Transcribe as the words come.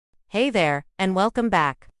Hey there, and welcome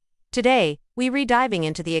back. Today, we're diving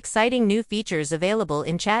into the exciting new features available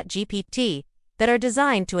in ChatGPT that are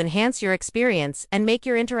designed to enhance your experience and make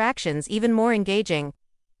your interactions even more engaging.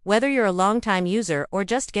 Whether you're a longtime user or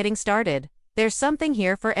just getting started, there's something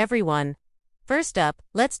here for everyone. First up,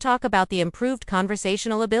 let's talk about the improved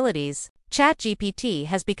conversational abilities. ChatGPT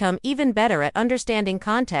has become even better at understanding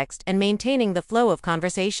context and maintaining the flow of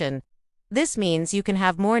conversation. This means you can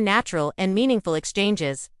have more natural and meaningful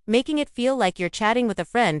exchanges, making it feel like you're chatting with a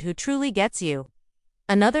friend who truly gets you.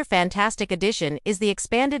 Another fantastic addition is the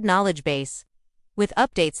expanded knowledge base. With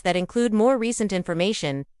updates that include more recent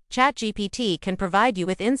information, ChatGPT can provide you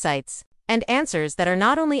with insights and answers that are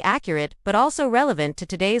not only accurate but also relevant to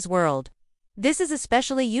today's world. This is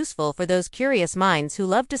especially useful for those curious minds who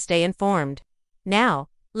love to stay informed. Now,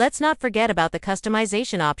 let's not forget about the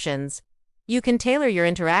customization options. You can tailor your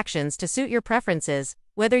interactions to suit your preferences,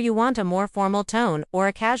 whether you want a more formal tone or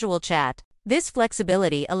a casual chat. This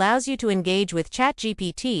flexibility allows you to engage with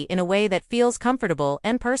ChatGPT in a way that feels comfortable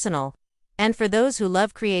and personal. And for those who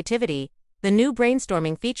love creativity, the new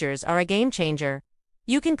brainstorming features are a game changer.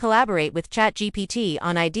 You can collaborate with ChatGPT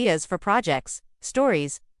on ideas for projects,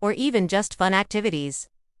 stories, or even just fun activities.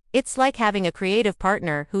 It's like having a creative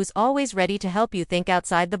partner who's always ready to help you think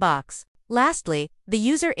outside the box. Lastly, the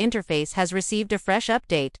user interface has received a fresh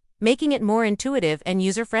update, making it more intuitive and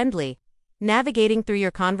user-friendly. Navigating through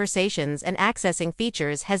your conversations and accessing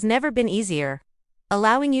features has never been easier,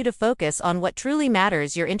 allowing you to focus on what truly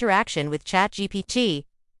matters: your interaction with ChatGPT.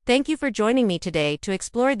 Thank you for joining me today to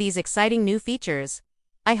explore these exciting new features.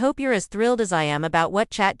 I hope you're as thrilled as I am about what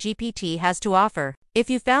ChatGPT has to offer. If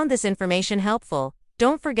you found this information helpful,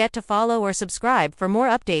 don't forget to follow or subscribe for more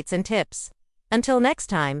updates and tips. Until next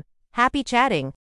time, happy chatting!